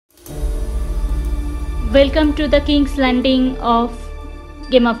Welcome to the King's Landing of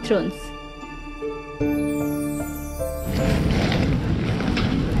Game of Thrones.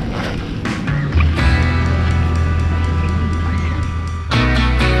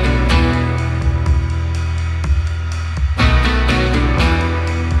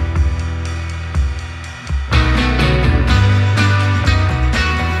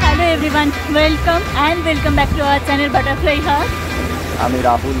 Hello everyone, welcome back to our channel Butterfly Hug. আমি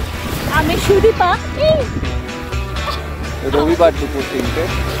রাহুল, আমি সুদীপা। রবিবার দুপুর 3টে।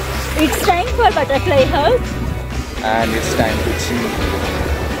 It's time for Butterfly Hug. And it's time to chill.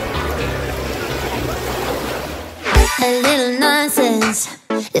 A little nonsense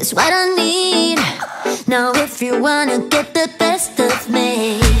is what I need. Now if you wanna get the best of me,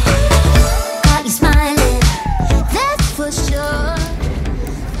 got you smiling, that's for sure.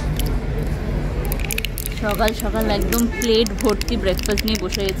 সকাল সকাল একদম plate ভর্তি breakfast নিয়ে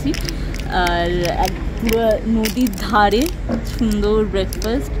বসে গেছি, আর এক পুরো নদীর ধারে সুন্দর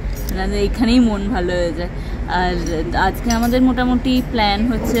ব্রেকফাস্ট, মানে এখানেই মন ভালো হয়ে যায়। আর আজকে আমাদের মোটামুটি প্ল্যান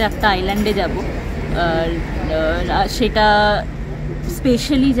হচ্ছে একটা আইল্যান্ডে যাব, আর সেটা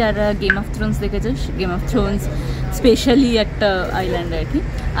স্পেশালি যারা গেম অফ থ্রোনস দেখেছে, গেম অফ থ্রোনস স্পেশালি একটা আইল্যান্ড আর কি।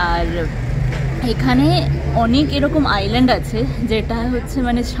 আর এখানে অনেক এরকম আইল্যান্ড আছে যেটা হচ্ছে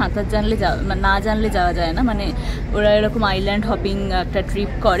মানে সাঁতার না জানলে যাওয়া যায় না, মানে ওরা এরকম আইল্যান্ড হপিং একটা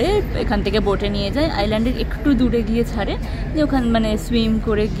ট্রিপ করে, এখান থেকে বোটে নিয়ে যায়, আইল্যান্ডের একটু দূরে গিয়ে ছাড়ে, যে ওখানে মানে সুইম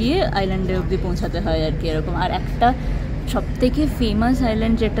করে গিয়ে আইল্যান্ডে অবধি পৌঁছাতে হয় আর কি এরকম। আর একটা সবথেকে ফেমাস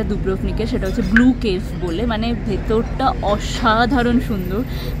আইল্যান্ড যেটা দুব্রোভনিকে, সেটা হচ্ছে ব্লু কেভ বলে, মানে ভেতরটা অসাধারণ সুন্দর,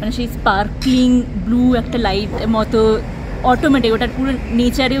 মানে সেই স্পার্কলিং ব্লু একটা লাইট মতো অটোমেটিক, ওটার পুরো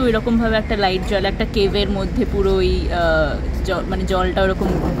নেচারে ওই রকমভাবে একটা লাইট জ্বলে একটা কেভের মধ্যে, পুরো ওই মানে জলটা ওরকম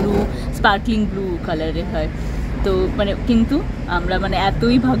ব্লু স্পার্কলিং ব্লু কালারের হয়। তো মানে কিন্তু আমরা মানে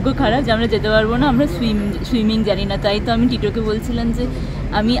এতই ভাগ্য খারাপ যে আমরা যেতে পারবো না, আমরা সুইমিং জানি না। তাই তো আমি টিটোকে বলছিলাম যে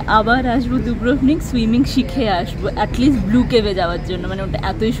আমি আবার আসবো দুব্রোভনিক, সুইমিং শিখে আসবো অ্যাটলিস্ট ব্লু কেভে যাওয়ার জন্য, মানে ওটা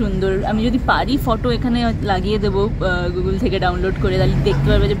এতই সুন্দর। আমি যদি পারি ফটো এখানে লাগিয়ে দেবো গুগল থেকে ডাউনলোড করে, তাহলে দেখতে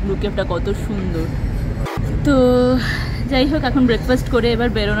পারবে যে ব্লু কেভটা কত সুন্দর। তো যাই হোক, এখন ব্রেকফাস্ট করে এবার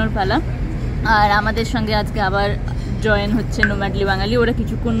বেরোনোর পালা। আর আমাদের সঙ্গে আজকে আবার জয়েন হচ্ছে নোম্যাডলি বাঙালি, ওরা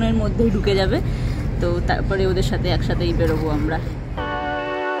কিছুক্ষণের মধ্যেই ঢুকে যাবে, তো তারপরে ওদের সাথে একসাথেই বেরোবো আমরা।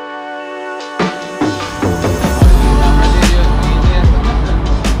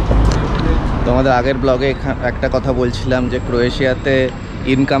 তোমাদের আগের ব্লগে একটা কথা বলছিলাম যে ক্রোয়েশিয়াতে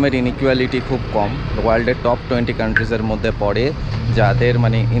ইনকামের ইনইকুয়ালিটি খুব কম, ওয়ার্ল্ডের টপ 20 কান্ট্রিজের মধ্যে পড়ে যাদের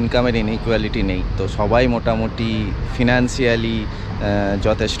মানে ইনকামের ইনইকুয়ালিটি নেই। তো সবাই মোটামুটি ফিনান্সিয়ালি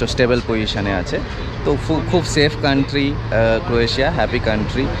যথেষ্ট স্টেবল পজিশানে আছে। তো খুব safe country Croatia, happy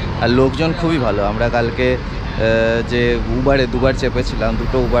country, আর লোকজন খুবই ভালো। আমরা কালকে যে উবারে দুবার চেপেছিলাম,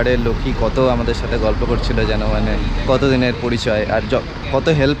 দুটো উবারের লোকই কত আমাদের সাথে গল্প করছিল, যেন মানে কত দিনের পরিচয়, আর কত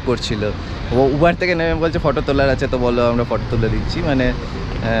হেল্প করছিল। ও উবার থেকে নেমে বলছে ফটো তোলার আছে, তো বলো আমরা ফটো তুলে দিচ্ছি, মানে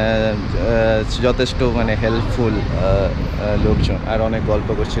যথেষ্ট মানে হেল্পফুল লোকজন, আর অনেক গল্প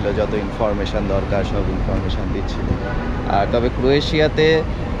করছিল, যত ইনফরমেশান দরকার সব ইনফরমেশান দিচ্ছিল। আর তবে ক্রোয়েশিয়াতে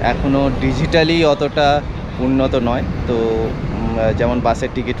এখনও ডিজিটালি অতটা উন্নত নয়। তো যেমন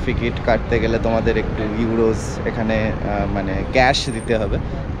বাসের টিকিট কাটতে গেলে তোমাদের একটু ইউরোজ এখানে মানে ক্যাশ দিতে হবে,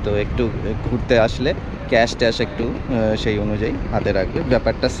 তো একটু ঘুরতে আসলে ক্যাশ একটু সেই অনুযায়ী হাতে রাখবে।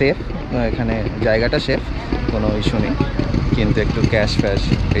 ব্যাপারটা সেফ, এখানে জায়গাটা সেফ, কোনো ইস্যু নেই, কিন্তু একটু ক্যাশ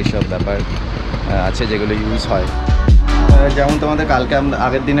এইসব ব্যাপার আছে যেগুলো ইউজ হয়। যেমন তোমাদের কালকে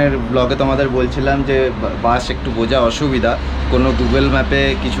আগের দিনের ব্লগে তোমাদের বলছিলাম যে বাস একটু বোঝা অসুবিধা, কোনো গুগল ম্যাপে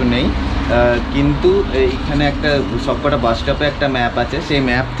কিছু নেই, কিন্তু এইখানে একটা সবকটা বাস স্টপে একটা ম্যাপ আছে, সেই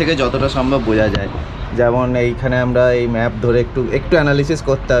ম্যাপ থেকে যতটা সম্ভব বোঝা যায়। যেমন এইখানে আমরা এই ম্যাপ ধরে একটু অ্যানালিসিস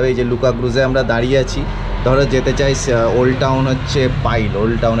করতে হবে। এই যে লুকা ক্রুজে আমরা দাঁড়িয়ে আছি, ধরো যেতে চাই ওল্ড টাউন হচ্ছে পাইল,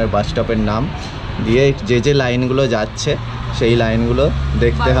 ওল্ড টাউনের বাস স্টপের নাম দিয়ে যে লাইনগুলো যাচ্ছে সেই লাইনগুলো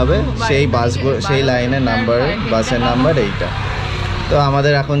দেখতে হবে, সেই বাসগুলো সেই লাইনের নাম্বার, বাসের নাম্বার এইটা। তো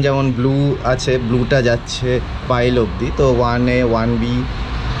আমাদের এখন যেমন ব্লু আছে, ব্লুটা যাচ্ছে পাইল অবধি, তো 1A 1B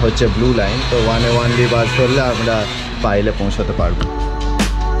হচ্ছে ব্লু লাইন, তো 1A 1B বাস ধরলে আমরা পাইলে পৌঁছাতে পারবো।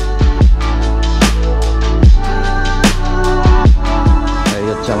 এই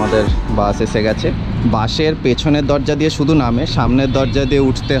হচ্ছে আমাদের বাস এসে গেছে। বাসের পেছনের দরজা দিয়ে শুধু নামে, সামনের দরজা দিয়ে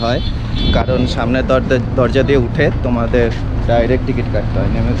উঠতে হয়, কারণ সামনের দরজা দিয়ে উঠে তোমাদের ডাইরেক্ট টিকিট কাটতে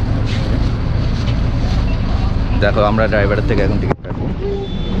হয়। নেমে দেখো, আমরা ড্রাইভারের থেকে এখন টিকিট কাটবো।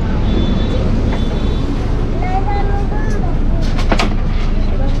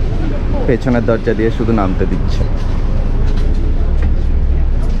 পেছনের দরজা দিয়ে শুধু নামতে দিচ্ছে।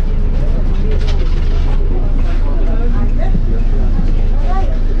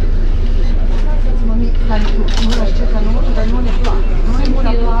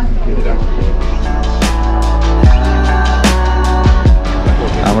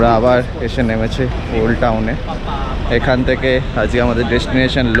 আবার এসে নেমেছি ওল্ড টাউনে। এখান থেকে আজকে আমাদের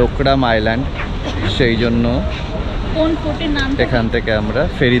ডেস্টিনেশন লোকরাম আইল্যান্ড, সেই জন্য এখান থেকে আমরা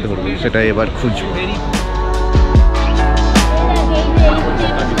ফেরি ধরবো, সেটা এবার খুঁজবো।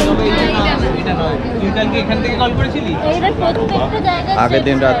 আগের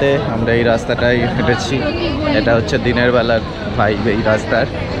দিন রাতে আমরা এই রাস্তাটাই হেঁটেছি। এটা হচ্ছে দিনের বেলার ভাইব এই রাস্তার।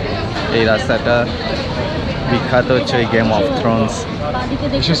 এই রাস্তাটা বিখ্যাত হচ্ছে এই গেম অফ থ্রোনস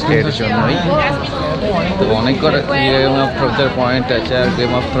এর জন্যই। তো অনেক করে গেম অফ থ্রোনসের পয়েন্ট আছে, আর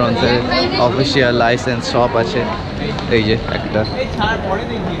গেম অফ থ্রোনসের অফিসিয়াল লাইসেন্স সব আছে। এই যে একটা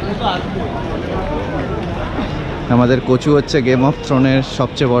আমাদের কোচু হচ্ছে গেম অফ থ্রোনের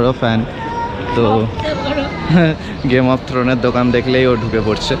সবচেয়ে বড় ফ্যান, তো গেম অফ থ্রোনের দোকান দেখলেই ও ঢুকে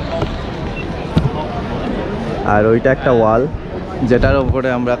পড়ছে। আর ওইটা একটা ওয়াল, যেটার ওপরে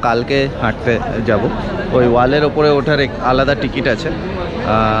আমরা কালকে হাঁটতে যাব। ওই ওয়ালের ওপরে ওঠার আলাদা টিকিট আছে।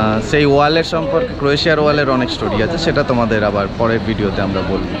 সেই ওয়ালের সম্পর্কে, ক্রোয়েশিয়ার ওয়ালের অনেক স্টোরি আছে, সেটা তোমাদের আবার পরের ভিডিওতে আমরা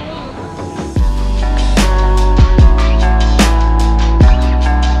বলবো।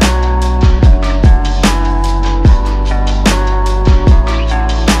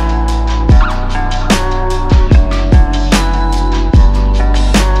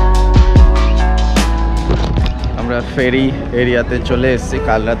 ফেরি এরিয়াতে চলে এসেছি।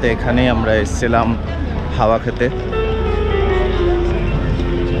 কাল রাতে এখানেই আমরা এসেছিলাম হাওয়া খেতে।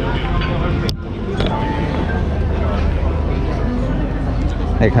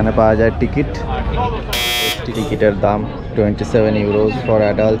 এখানে পাওয়া যায় টিকিট। টিকিটের দাম 27 ইউরোস ফর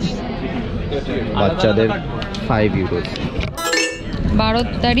অ্যাডাল্টস, বাচ্চাদের 5 ইউরোস। 12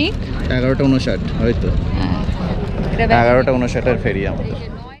 তারিখ 11:59 হয়তো 11:59 ফেরি আমাদের।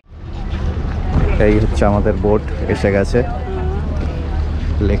 এই হচ্ছে আমাদের বোট এসে গেছে,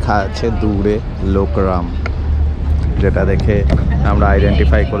 লেখা আছে দূরে লোকরাম, যেটা দেখে আমরা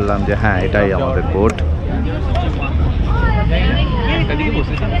আইডেন্টিফাই করলাম যে হ্যাঁ এটাই আমাদের বোট।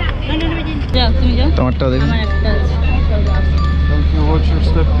 তোমারটা দেখুন।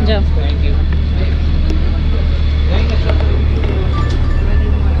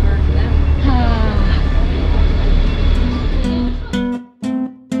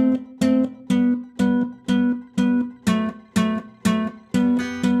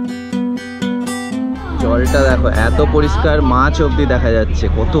 জলটা দেখো এত পরিষ্কার, মাছ অবধি দেখা যাচ্ছে,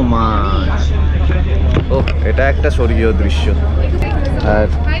 কত মাছ। ও এটা একটা স্বর্গীয় দৃশ্য। আর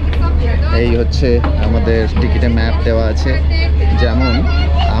এই হচ্ছে আমাদের টিকিটে ম্যাপ দেওয়া আছে, যেমন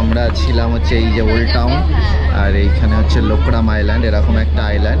আমরা ছিলাম হচ্ছে এই যে ওল্ড টাউন, আর এইখানে হচ্ছে লোকরাম আইল্যান্ড, এরকম একটা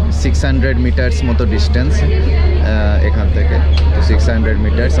আইল্যান্ড। 600 মিটার্স মতো ডিস্টেন্স এখান থেকে। তো 600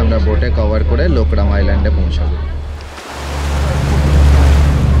 মিটার্স আমরা বোটে কভার করে লোকরাম আইল্যান্ডে পৌঁছাবো।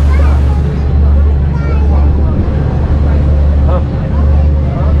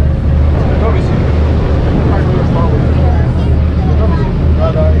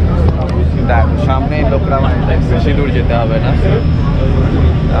 সামনে লোকরাম আইল্যান্ড, বেশি দূর যেতে হবে না।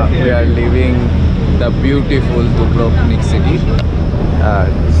 We are living the beautiful Dubrovnik city, আর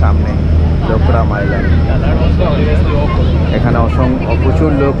সামনে লোকরাম আইল্যান্ড। এখানে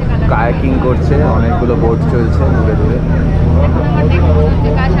প্রচুর লোক কায়াকিং করছে, অনেকগুলো বোট চলছে দূরে দূরে।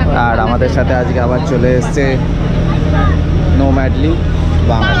 আর আমাদের সাথে আজকে আবার চলে এসছে নোম্যাডলি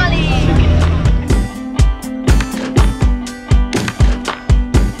বাঙালি।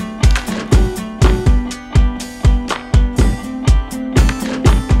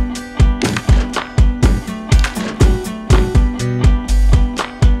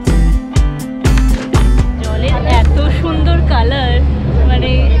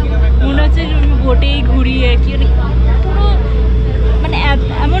 বোটেই ঘুরি আর কি, পুরো মানে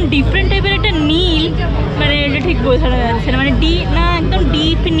এমন ডিফারেন্ট টাইপের একটা নীল, মানে এটা ঠিক বোঝানো যাচ্ছে না, মানে না একদম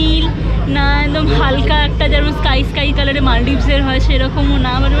ডিপ নীল, না একদম হালকা একটা যেমন স্কাই কালারে মালদ্বীপসের হয় সেরকমও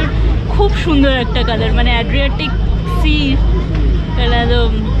না, মানে খুব সুন্দর একটা কালার, মানে অ্যাড্রিয়াটিক সি একদম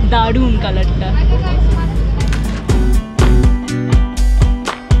দারুণ কালারটা।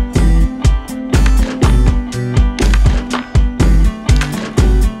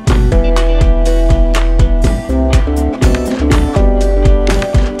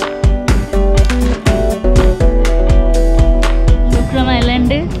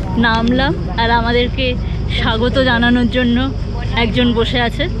 নামলাম, আর আমাদেরকে স্বাগত জানানোর জন্য একজন বসে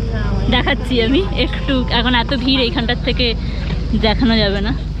আছে, দেখাচ্ছি আমি একটু। এখন এত ভিড়, এইখানটার থেকে দেখানো যাবে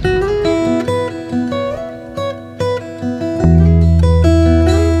না।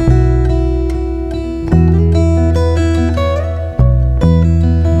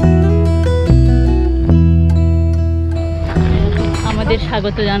 আমাদের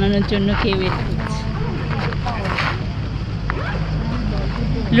স্বাগত জানানোর জন্য কেউ এসেছে।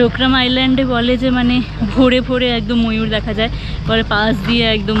 লোকরাম আইল্যান্ডে বলে যে মানে ভোরে ভোরে একদম ময়ূর দেখা যায়, পরে পাশ দিয়ে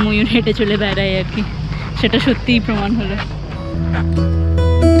একদম ময়ূর হেঁটে চলে বেড়ায় আর কি, সেটা সত্যিই প্রমাণ হলো।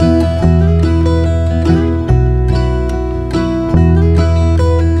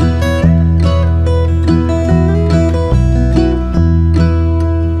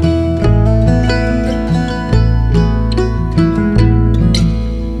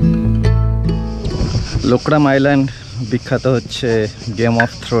 লোকরাম আইল্যান্ড বিখ্যাত হচ্ছে গেম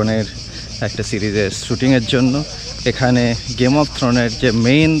অফ থ্রোনের একটা সিরিজের শুটিংয়ের জন্য। এখানে গেম অফ থ্রোনের যে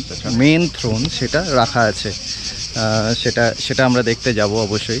মেইন থ্রোন সেটা রাখা আছে, সেটা আমরা দেখতে যাব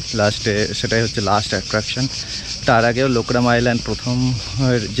অবশ্যই লাস্টে, সেটাই হচ্ছে লাস্ট অ্যাট্রাকশন। তার আগেও লোকরাম আইল্যান্ড প্রথম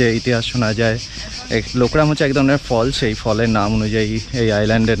যে ইতিহাস শোনা যায়, লোকরাম হচ্ছে এক ধরনের ফল, সেই ফলের নাম অনুযায়ী এই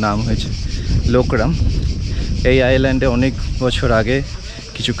আইল্যান্ডের নাম হয়েছে লোকরাম। এই আইল্যান্ডে অনেক বছর আগে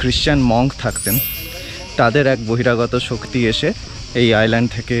কিছু খ্রিশ্চান মঙ্ক থাকতেন, তাদের এক বহিরাগত শক্তি এসে এই আইল্যান্ড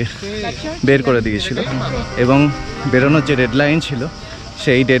থেকে বের করে দিয়েছিল, এবং বেরোনোর যে ডেডলাইন ছিল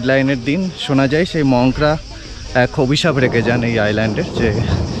সেই ডেডলাইনের দিন শোনা যায় সেই মঙ্করা এক অভিশাপ রেখে যান এই আইল্যান্ডের,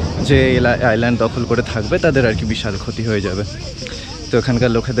 যে আইল্যান্ড দখল করে থাকবে তাদের আর কি বিশাল ক্ষতি হয়ে যাবে। তো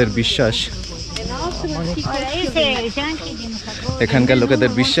এখানকার লোকেদের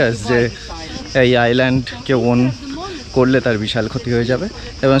বিশ্বাস যে এই আইল্যান্ডকে ওন করলে তার বিশাল ক্ষতি হয়ে যাবে,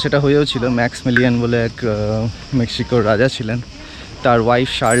 এবং সেটা হয়েও ছিল। ম্যাক্সমিলিয়ান বলে এক মেক্সিকোর রাজা ছিলেন, তার ওয়াইফ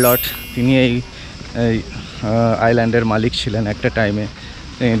শার্লট, তিনি এই আইল্যান্ডের মালিক ছিলেন একটা টাইমে,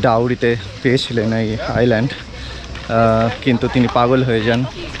 ডাউরিতে পেয়েছিলেন এই আইল্যান্ড, কিন্তু তিনি পাগল হয়ে যান।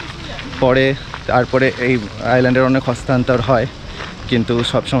 তারপরে এই আইল্যান্ডের অনেক হস্তান্তর হয়, কিন্তু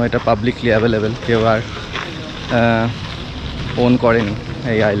সবসময় এটা পাবলিকলি অ্যাভেলেবেল, কেউ আর ওন করেনি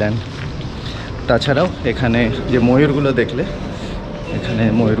এই আইল্যান্ড। তাছাড়াও এখানে যে ময়ূরগুলো দেখলে, এখানে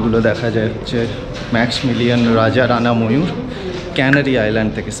ময়ূরগুলো দেখা যায় হচ্ছে ম্যাক্সমিলিয়ান রাজার আনা ময়ূর, ক্যানারি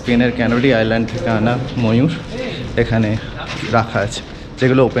আইল্যান্ড থেকে, স্পেনের ক্যানারি আইল্যান্ড থেকে আনা ময়ূর এখানে রাখা আছে,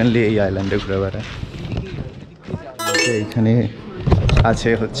 যেগুলো ওপেনলি এই আইল্যান্ডে ঘুরে বেড়ায়। এইখানে আছে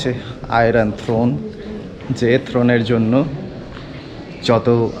হচ্ছে আয়রন থ্রোন, যে থ্রোনের জন্য যত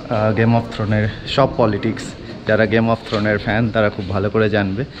গেম অফ থ্রোনের সব পলিটিক্স, যারা গেম অফ থ্রোনের ফ্যান তারা খুব ভালো করে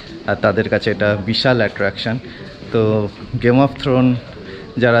জানবে, আর তাদের কাছে এটা বিশাল অ্যাট্রাকশান। তো গেম অফ থ্রোন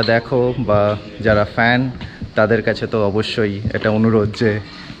যারা দেখো বা যারা ফ্যান, তাদের কাছে তো অবশ্যই এটা অনুরোধ যে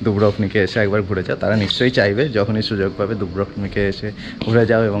দুব্রভনিকে এসে একবার ঘুরে যাও। তারা নিশ্চয়ই চাইবে যখনই সুযোগ পাবে দুব্রভনিকে এসে ঘুরে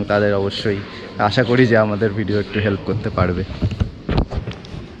যাও, এবং তাদের অবশ্যই আশা করি যে আমাদের ভিডিও একটু হেল্প করতে পারবে।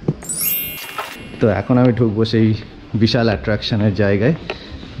 তো এখন আমি ঢুকবো সেই বিশাল অ্যাট্রাকশানের জায়গায়,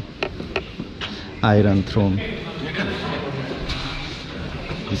 iron thrown.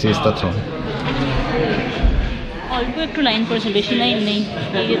 This is the thrown. অল্প একটু লাইন পড়েছে, বেশি লাইন নেই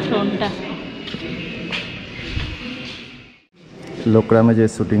এই যে থ্রোনটা। লোকরামে যে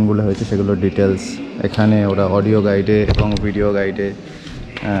শ্যুটিংগুলো হয়েছে সেগুলোর ডিটেলস এখানে ওরা অডিও গাইডে এবং ভিডিও গাইডে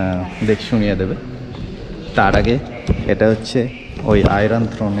শুনিয়ে দেবে। তার আগে এটা হচ্ছে ওই আয়রন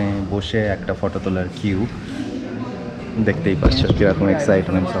থ্রোনে বসে একটা ফটো তোলার কিউ, দেখতেই পাচ্ছ কীরকম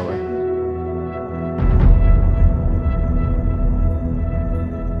এক্সাইটমেন্ট সবাই।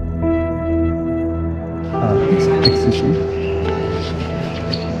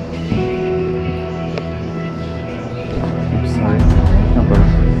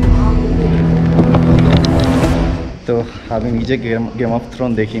 তো আমি নিজে গেম অফ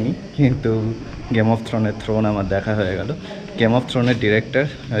থ্রোন দেখিনি, কিন্তু গেম অফ থ্রোনের থ্রোন আমার দেখা হয়ে গেল। গেম অফ থ্রোনের ডিরেক্টর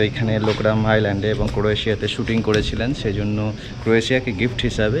এখানে লোকরাম আইল্যান্ডে এবং ক্রোয়েশিয়াতে শুটিং করেছিলেন, সেজন্য ক্রোয়েশিয়াকে গিফট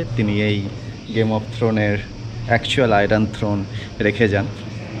হিসাবে তিনি এই game of থ্রোনের actual iron thrown রেখে যান।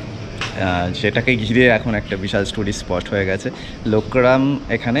 সেটাকে ঘিরে এখন একটা বিশাল টুরিস্ট স্পট হয়ে গেছে লোকরাম।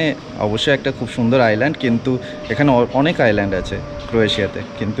 এখানে অবশ্যই একটা খুব সুন্দর আইল্যান্ড, কিন্তু এখানে অনেক আইল্যান্ড আছে ক্রোয়েশিয়াতে,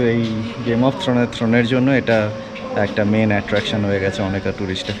 কিন্তু এই গেম অফ থ্রোনের জন্য এটা একটা মেন অ্যাট্রাকশন হয়ে গেছে, অনেক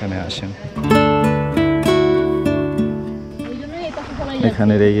টুরিস্ট এখানে আসেন।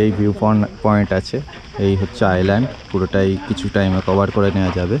 এখানের এই ভিউ পয়েন্ট আছে, এই হচ্ছে আইল্যান্ড, পুরোটাই কিছু টাইমে কভার করে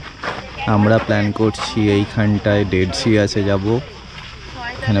নেওয়া যাবে। আমরা প্ল্যান করছি এইখানটায় ডেড সি আছে যাব,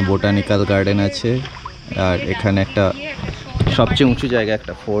 এখানে বোটানিক্যাল গার্ডেন আছে, আর এখানে একটা সবচেয়ে উঁচু জায়গায়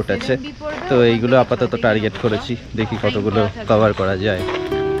একটা ফোর্ট আছে। তো এইগুলো আপাতত টার্গেট করেছি, দেখি কতগুলো কভার করা যায়।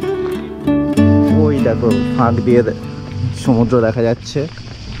 ওই দেখো ফাঁক দিয়ে সমুদ্র দেখা যাচ্ছে,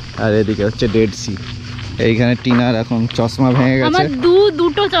 আর এদিকে হচ্ছে ডেড সি। এইখানে টিনার এখন চশমা ভেঙে গেছে, আমার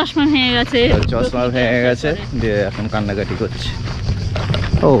দুটো চশমা ভেঙে গেছে, দিয়ে এখন কান্নাকাটি করছে।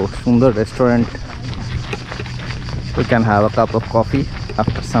 ও সুন্দর restaurant, we can have a cup of coffee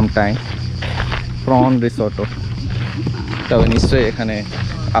after some time. Prawn risotto, তবে নিশ্চয়ই এখানে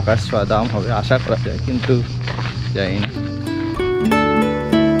আকাশ ছোঁয়া দাম হবে আশা করা যায়, কিন্তু জানি না।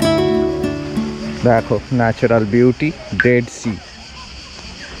 দেখো ন্যাচারাল বিউটি, ডেড সি,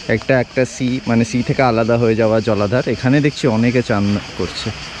 একটা সি মানে সি থেকে আলাদা হয়ে যাওয়া জলাধার। এখানে দেখছি অনেকে চান করছে।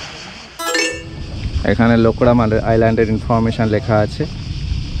 এখানে লোকরাম আইল্যান্ডের ইনফরমেশান লেখা আছে।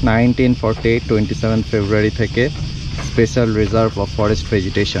 1948 27 ফেব্রুয়ারি থেকে special reserve of forest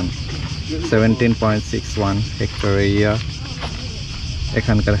vegetation, 17.61 hectare area.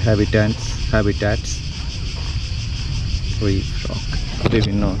 এখানকার হ্যাবিট্যাটস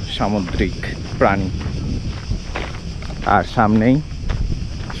বিভিন্ন সামুদ্রিক প্রাণী, আর সামনেই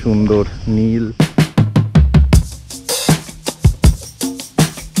সুন্দর নীল।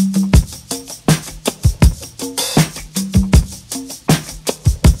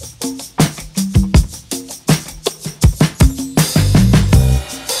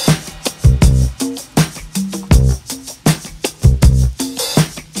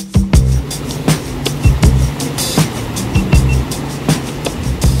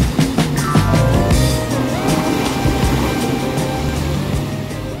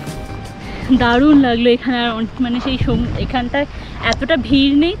 দারুণ লাগলো এখানে। আর মানে সেই এখানটায় এতটা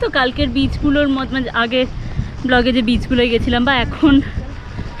ভিড় নেই তো কালকের বিচগুলোর মত, মানে আগে ব্লগে যে বিচগুলোয় গেছিলাম বা এখন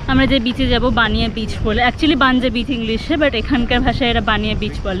আমরা যে বিচে যাব বানিয়া বিচ বলে, অ্যাকচুয়ালি বানজা বিচ ইংলিশে, বাট এখানকার ভাষায় এরা বানিয়া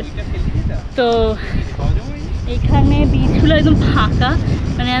বিচ বলে। তো এখানে বিচগুলো একদম ফাঁকা,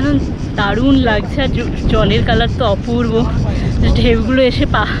 মানে একদম দারুণ লাগছে। আর জলের কালার তো অপূর্ব, ঢেউগুলো এসে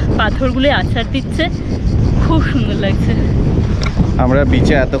পাথরগুলো আছাড় দিচ্ছে, খুব সুন্দর লাগছে। আমরা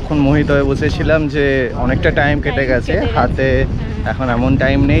বিচে এতক্ষণ মোহিত হয়ে বসেছিলাম যে অনেকটা টাইম কেটে গেছে হাতে। এখন এমন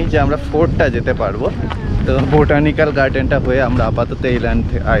টাইম নেই যে আমরা ফোর্টটা যেতে পারবো। তো বোটানিক্যাল গার্ডেনটা হয়ে আমরা আপাতত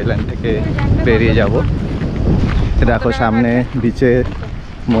আইল্যান্ড থেকে বেরিয়ে যাব। দেখো সামনে বিচে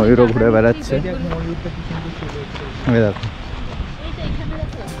ময়ূরও ঘুরে বেড়াচ্ছে। দেখো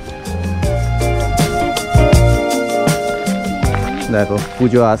দেখো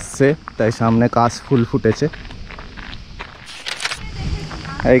পুজো আসছে তাই সামনে কাশ ফুল ফুটেছে।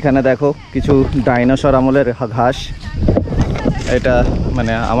 এইখানে দেখো কিছু ডাইনোসর আমলের ঘাস, এটা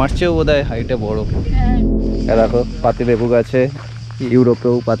মানে আমার চেয়েও বোধহয় হাইটে বড়। দেখো পাতিলেবু গাছে,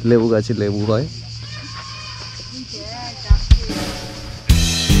 ইউরোপেও পাতিলেবু গাছে লেবু হয়।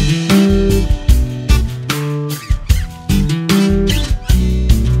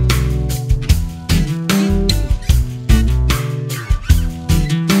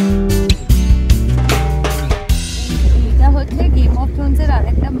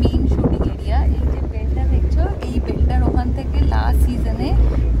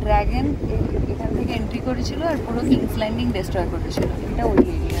 আর পুরো কিংস ল্যান্ডিং ডিস্ট্রয় করেছিল, এটা ওই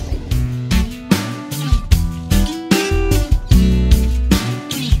এরিয়াতে।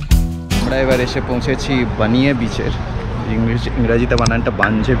 আমরা এবার এসে পৌঁছেছি বানিয়া বিচের, ইংরাজিতে বানানটা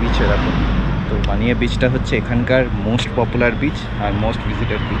বানজে বিচ এরকম। তো বানিয়া বিচটা হচ্ছে এখানকার মোস্ট পপুলার বিচ আর মোস্ট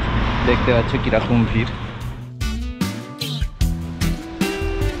ভিজিটেড বিচ। দেখতে পাচ্ছ কীরকম ভিড়।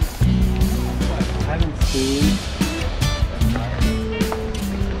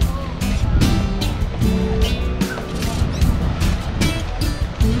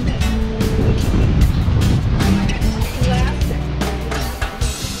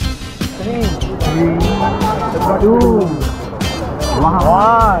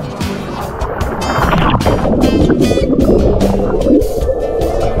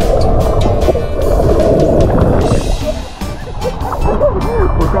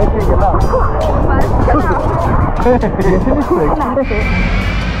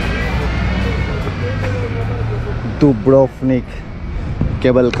 দুব্রভনিক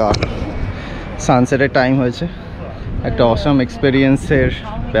কেবল কার। সানসেটের টাইম হয়েছে, একটা অসম এক্সপিরিয়েন্সের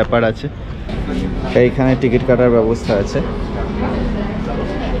ব্যাপার আছে। এইখানে টিকিট কাটার ব্যবস্থা আছে।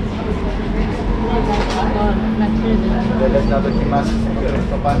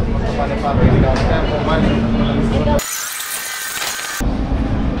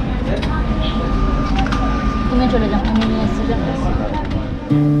 তুমি চলে যাও, আমি নিয়ে এসেছি।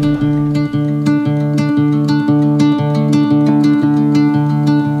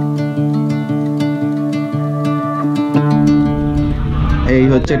 এই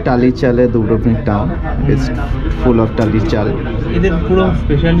হচ্ছে টালির চালে দুব্রভনিক টাউন, ইটস ফুল অফ টালির চাল। এদের পুরো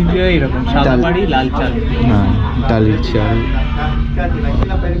স্পেশালিটি এরকম সাদা বাড়ি লাল চাল। হ্যাঁ টালির চাল।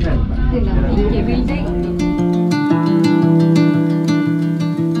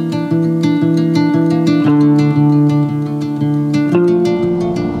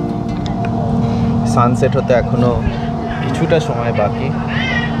 সানসেট হতে এখনো কিছুটা সময় বাকি।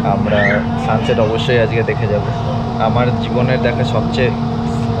 আমরা সানসেট অবশ্যই আজকে দেখে যাব। আমার জীবনের দেখা সবচেয়ে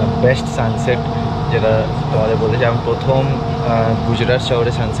বেস্ট সানসেট যেটা তোমাদের বলেছি, আমি প্রথম গুজরাট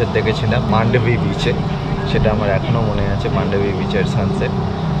শহরে সানসেট দেখেছিলাম মান্ডবী বিচে। সেটা আমার এখনও মনে আছে, মান্ডবী বিচের সানসেট।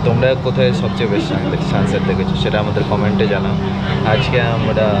 তোমরা কোথায় সবচেয়ে বেশি সানসেট দেখেছো সেটা আমাদের কমেন্টে জানাও। আজকে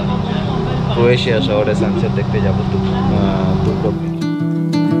আমরা ক্রোয়েশিয়া শহরে সানসেট দেখতে যাবো দুব্রোভনিক।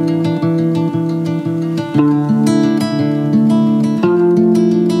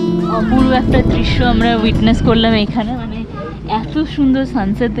 অপূর্ব একটা দৃশ্য আমরা উইটনেস করলাম এখানে, মানে এত সুন্দর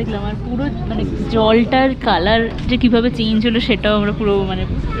সানসেট দেখলাম, আর পুরো মানে জলটার কালার যে কীভাবে চেঞ্জ হলো সেটাও আমরা পুরো মানে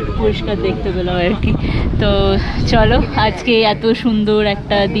পরিষ্কার দেখতে পেলাম আর কি। তো চলো, আজকে এত সুন্দর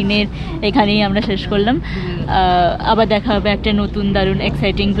একটা দিনের এখানেই আমরা শেষ করলাম। আবার দেখা হবে একটা নতুন দারুণ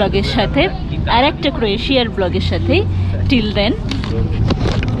এক্সাইটিং ব্লগের সাথে, আর একটা ক্রোয়েশিয়ার ব্লগের সাথে। Till then,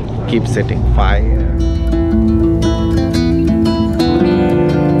 keep setting fire.